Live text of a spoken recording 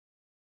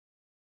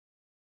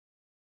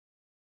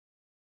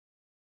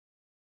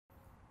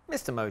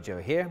Mr. Mojo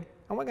here,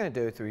 and we're going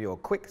to do through your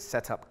quick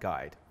setup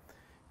guide.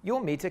 Your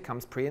meter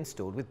comes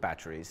pre-installed with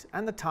batteries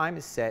and the time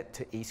is set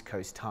to East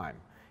Coast time.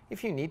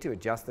 If you need to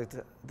adjust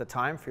the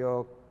time for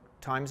your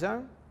time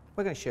zone,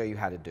 we're going to show you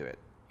how to do it.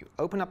 You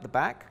open up the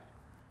back.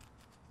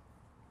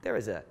 There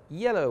is a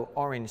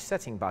yellow-orange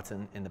setting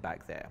button in the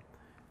back there.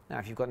 Now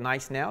if you've got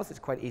nice nails, it's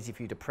quite easy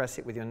for you to press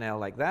it with your nail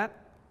like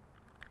that.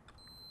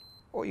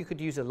 Or you could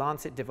use a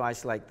lancet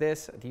device like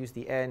this, use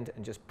the end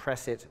and just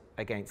press it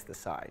against the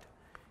side.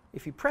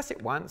 If you press it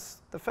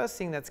once, the first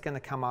thing that's going to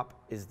come up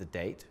is the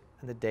date,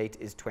 and the date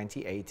is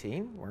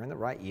 2018. We're in the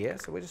right year,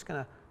 so we're just going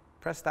to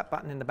press that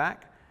button in the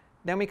back.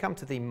 Then we come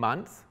to the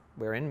month.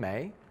 We're in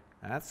May.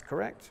 That's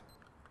correct.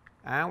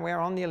 And we're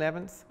on the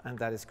 11th, and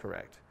that is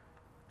correct.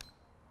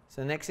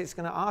 So next it's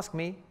going to ask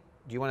me,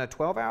 do you want a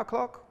 12-hour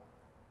clock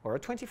or a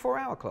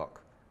 24-hour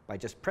clock? By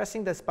just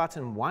pressing this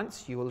button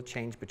once, you will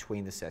change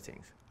between the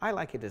settings. I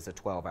like it as a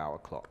 12-hour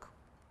clock.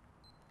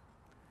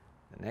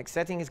 The next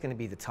setting is going to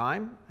be the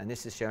time, and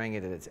this is showing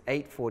it that it's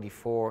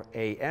 8:44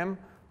 a.m.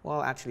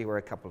 Well, actually, we're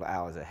a couple of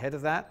hours ahead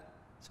of that,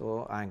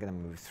 so I'm going to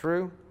move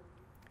through.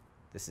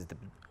 This is the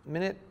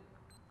minute,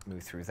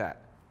 move through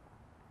that.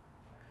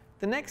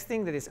 The next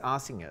thing that it's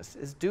asking us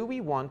is, do we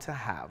want to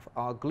have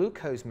our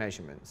glucose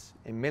measurements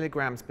in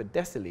milligrams per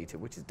deciliter,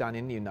 which is done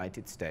in the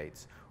United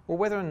States, or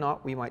whether or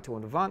not we might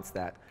want to advance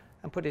that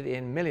and put it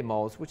in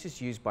millimoles, which is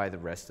used by the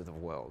rest of the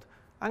world.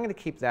 I'm going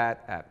to keep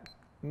that at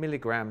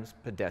milligrams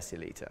per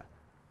deciliter.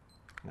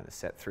 I'm going to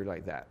set through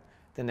like that.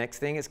 The next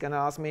thing it's going to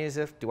ask me is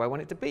do I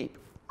want it to beep?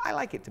 I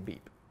like it to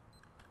beep.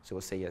 So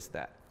we'll say yes to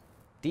that.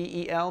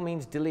 DEL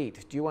means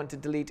delete. Do you want to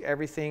delete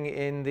everything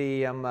in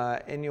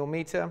in your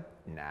meter?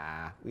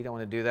 Nah, we don't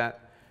want to do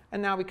that. And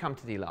now we come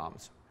to the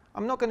alarms.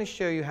 I'm not going to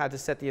show you how to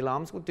set the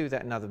alarms. We'll do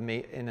that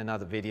in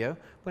another video.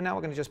 But now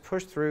we're going to just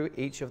push through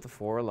each of the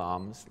 4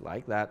 alarms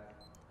like that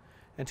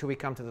until we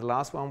come to the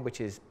last one,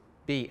 which is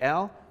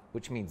BL,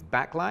 which means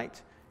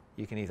backlight.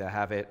 You can either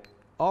have it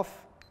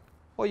off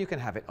or you can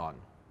have it on.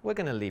 We're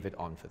going to leave it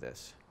on for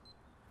this.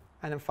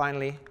 And then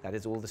finally, that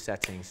is all the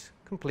settings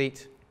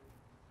complete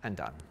and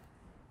done.